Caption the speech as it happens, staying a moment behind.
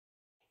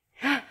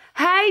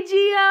Hi,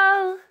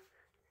 Gio.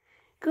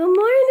 Good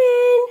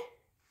morning.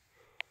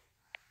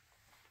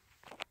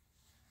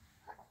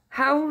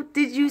 How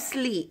did you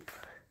sleep?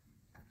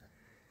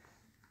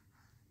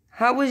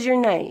 How was your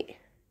night?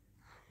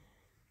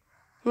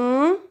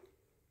 You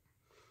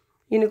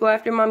gonna go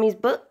after mommy's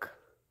book?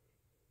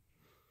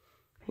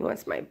 He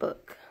wants my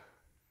book.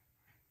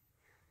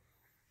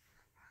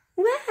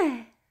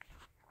 What?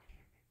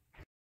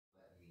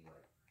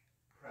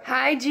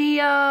 Hi,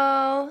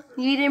 Gio.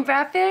 You eating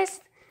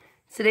breakfast?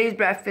 Today's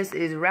breakfast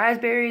is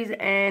raspberries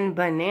and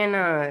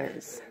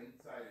bananas.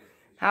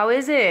 How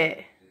is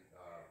it?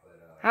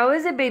 How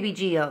is it, baby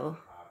Gio?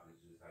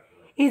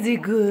 Is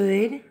it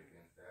good?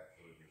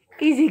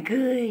 Is it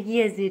good?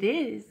 Yes, it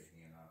is.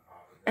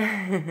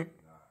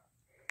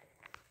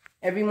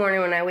 Every morning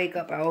when I wake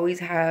up, I always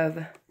have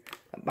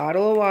a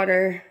bottle of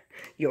water.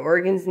 Your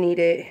organs need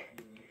it.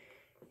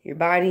 Your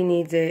body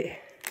needs it.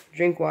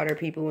 Drink water,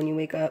 people, when you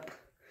wake up.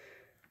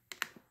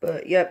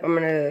 But, yep, I'm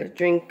going to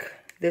drink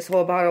this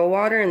whole bottle of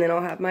water, and then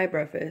I'll have my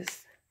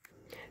breakfast.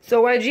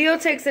 So while Gio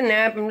takes a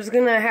nap, I'm just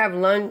going to have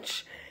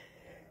lunch.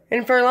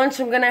 And for lunch,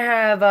 I'm going to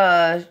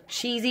have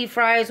cheesy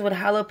fries with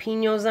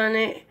jalapenos on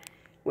it,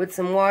 with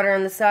some water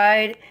on the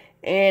side.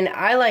 And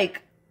I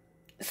like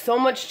so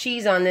much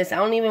cheese on this, I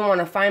don't even want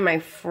to find my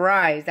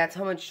fries. That's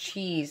how much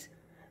cheese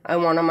I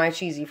want on my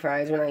cheesy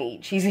fries when I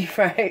eat cheesy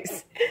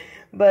fries.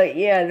 But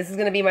yeah, this is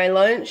going to be my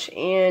lunch.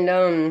 And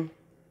I'm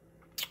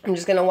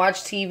just going to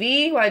watch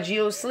TV while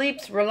Gio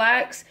sleeps,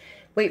 relax,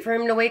 wait for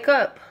him to wake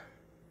up.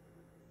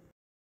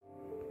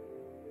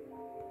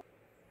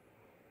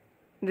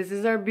 This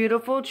is our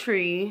beautiful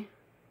tree.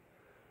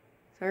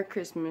 It's our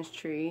Christmas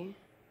tree.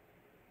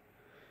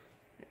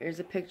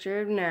 There's a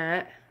picture of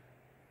Nat.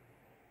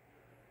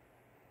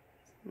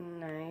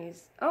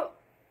 Nice. Oh.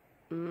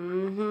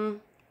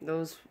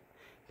 Those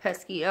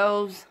pesky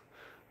elves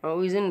are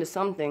always into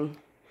something.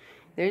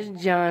 There's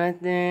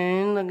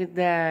Jonathan. Look at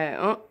that.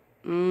 Oh.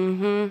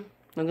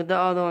 Look at the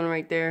other one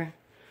right there.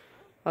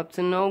 Up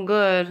to no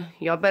good.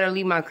 Y'all better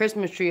leave my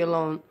Christmas tree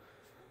alone.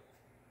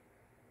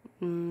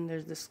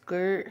 There's the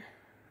skirt.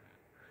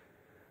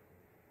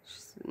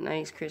 Just a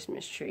nice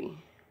Christmas tree.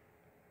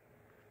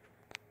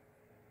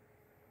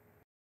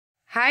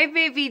 Hi,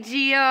 baby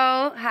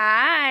Gio.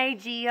 Hi,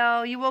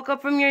 Gio. You woke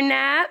up from your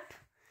nap?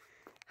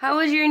 How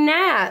was your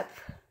nap?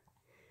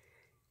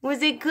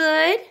 Was it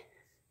good?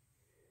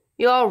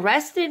 You all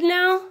rested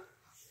now?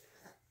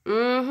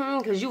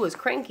 Because you was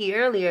cranky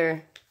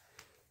earlier.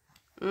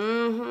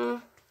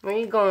 Where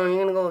you going?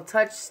 You're going to go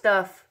touch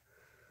stuff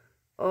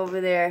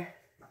over there.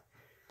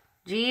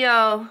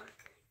 Gio,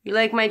 you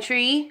like my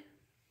tree?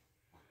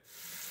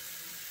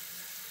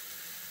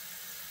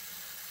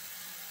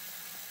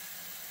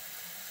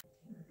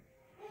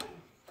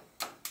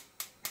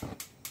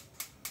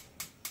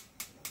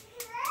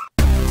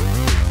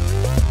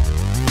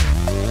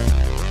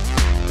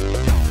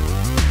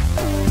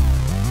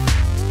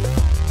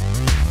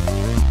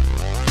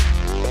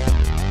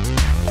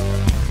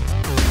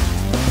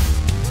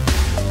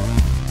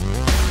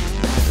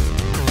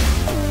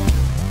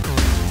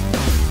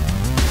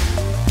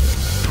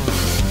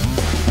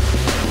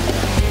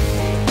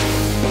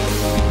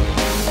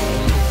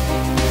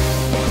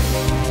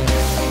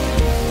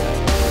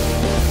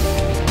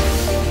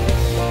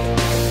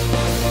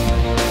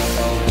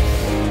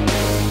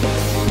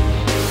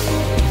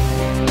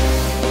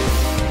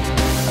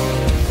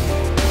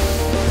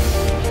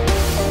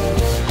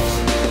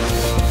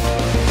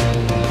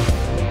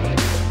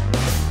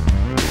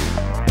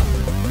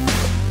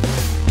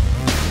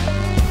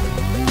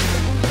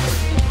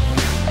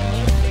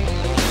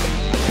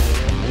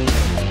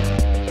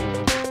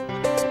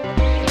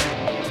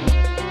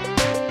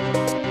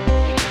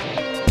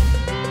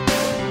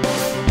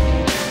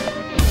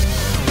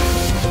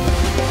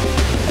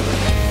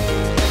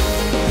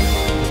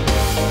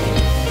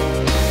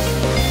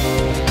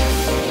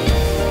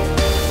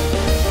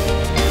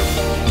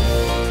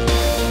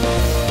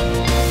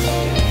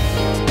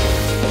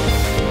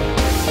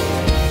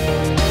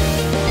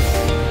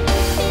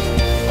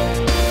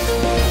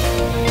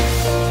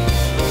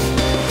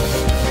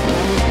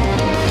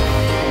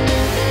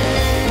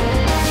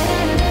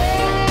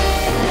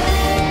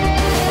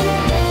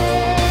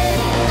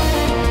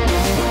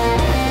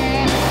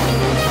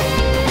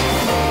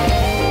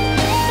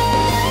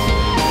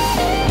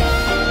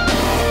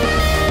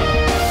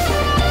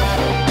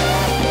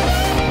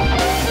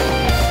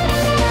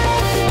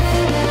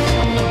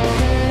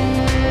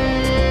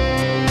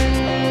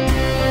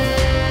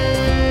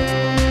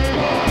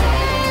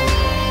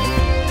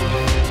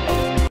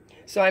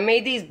 So I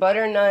made these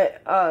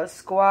butternut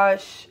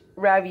squash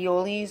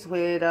raviolis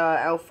with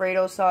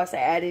Alfredo sauce. I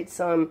added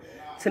some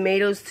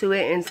tomatoes to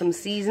it and some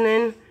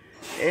seasoning.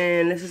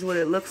 And this is what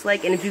it looks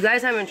like. And if you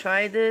guys haven't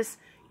tried this,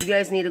 you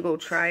guys need to go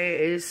try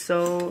it. It is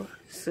so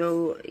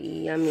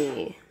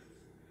yummy.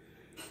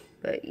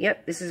 But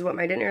yep, this is what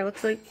my dinner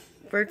looks like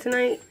for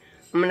tonight.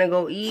 I'm gonna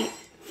go eat.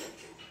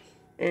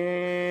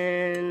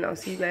 And I'll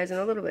see you guys in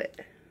a little bit.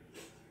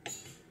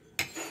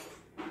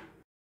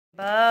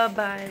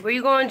 Bye-bye. Where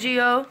you going,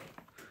 Gio?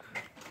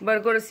 About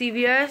to go to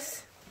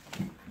CVS.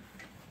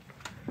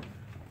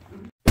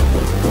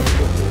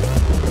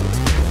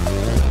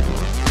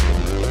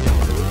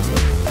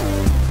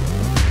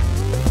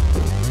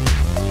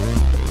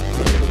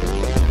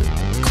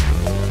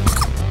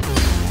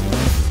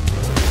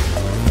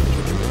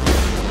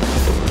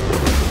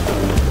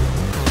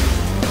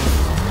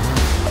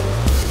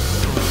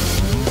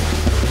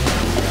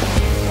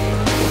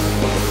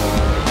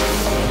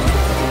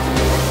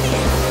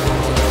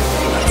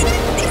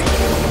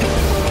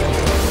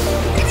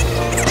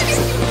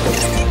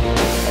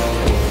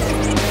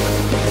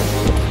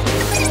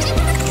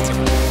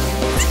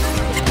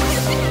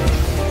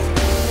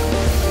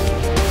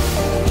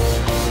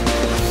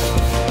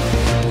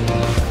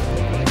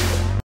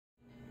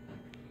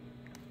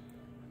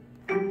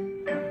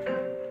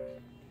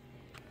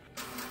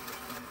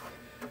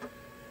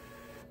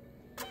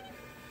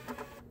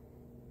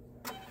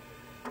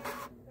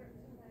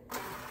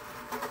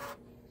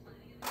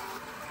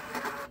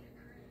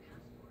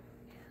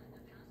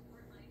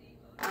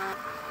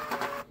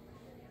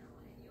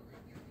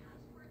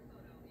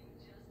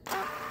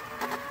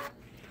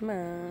 Come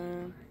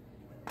on.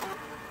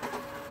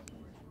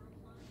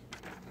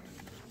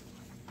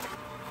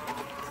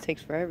 It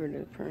takes forever to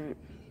print.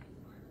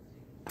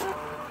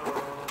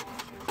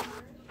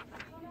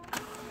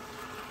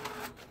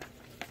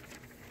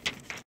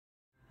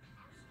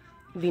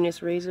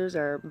 Venus razors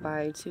are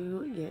buy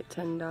two, get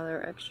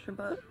 $10 extra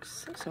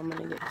bucks. So I'm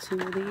gonna get 2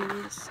 of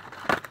these.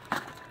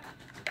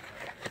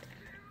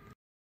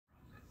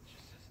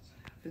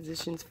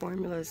 Physicians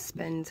Formula,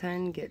 spend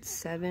 10, get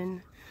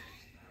 7.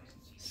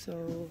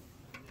 So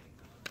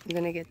I'm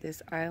gonna get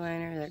this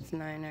eyeliner, that's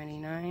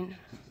 $9.99.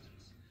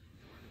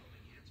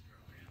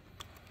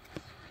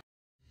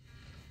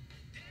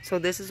 So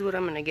this is what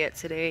I'm gonna get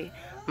today.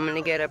 I'm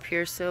gonna get a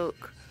Pure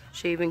Silk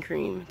shaving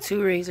cream,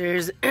 2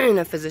 razors, and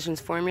a Physicians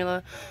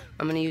Formula.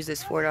 I'm gonna use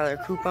this $4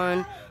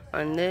 coupon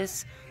on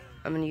this.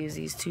 I'm gonna use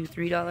these 2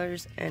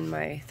 $3 and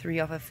my 3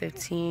 off of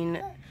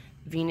 15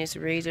 Venus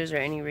razors or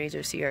any razor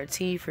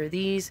CRT for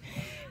these.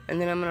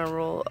 And then I'm gonna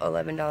roll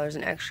 $11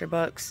 in extra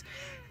bucks.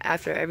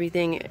 After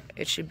everything,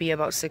 it should be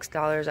about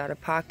 $6 out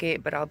of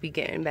pocket, but I'll be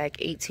getting back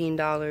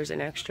 $18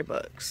 in extra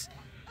bucks.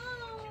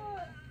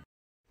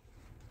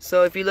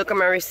 So if you look at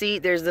my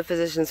receipt, there's the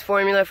Physicians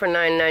Formula for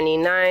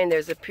 $9.99.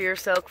 There's a Pure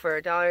Silk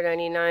for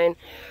 $1.99.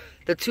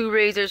 The 2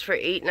 razors for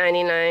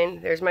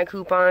 $8.99. There's my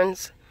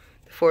coupons.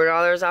 The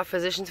 $4 off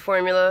Physicians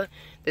Formula.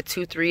 The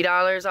 2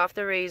 $3 off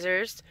the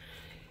razors.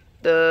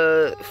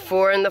 The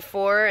 4 and the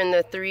 4 and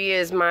the 3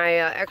 is my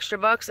extra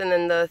bucks, and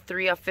then the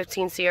 3 off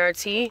 15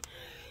 CRT.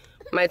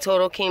 My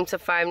total came to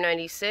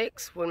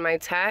 $5.96. With my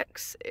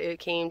tax, it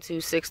came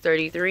to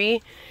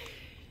 $6.33.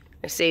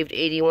 I saved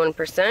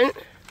 81%.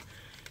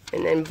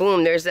 And then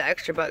boom, there's the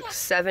extra bucks.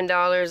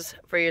 $7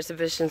 for your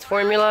Physicians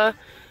Formula,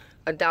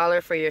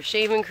 $1 for your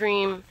shaving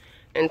cream,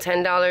 and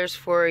 $10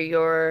 for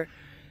your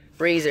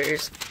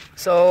razors.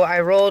 So I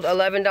rolled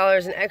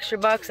 $11 in extra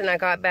bucks and I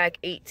got back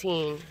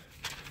 18.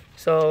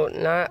 So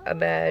not a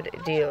bad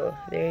deal.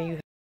 There you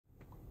have.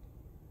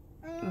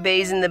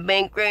 Bay's in the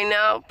bank right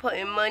now,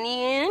 putting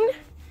money in.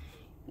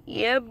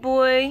 Yeah,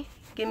 boy.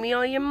 Give me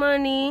all your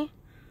money.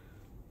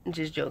 I'm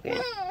just joking.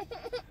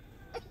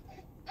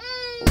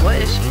 What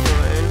is she doing?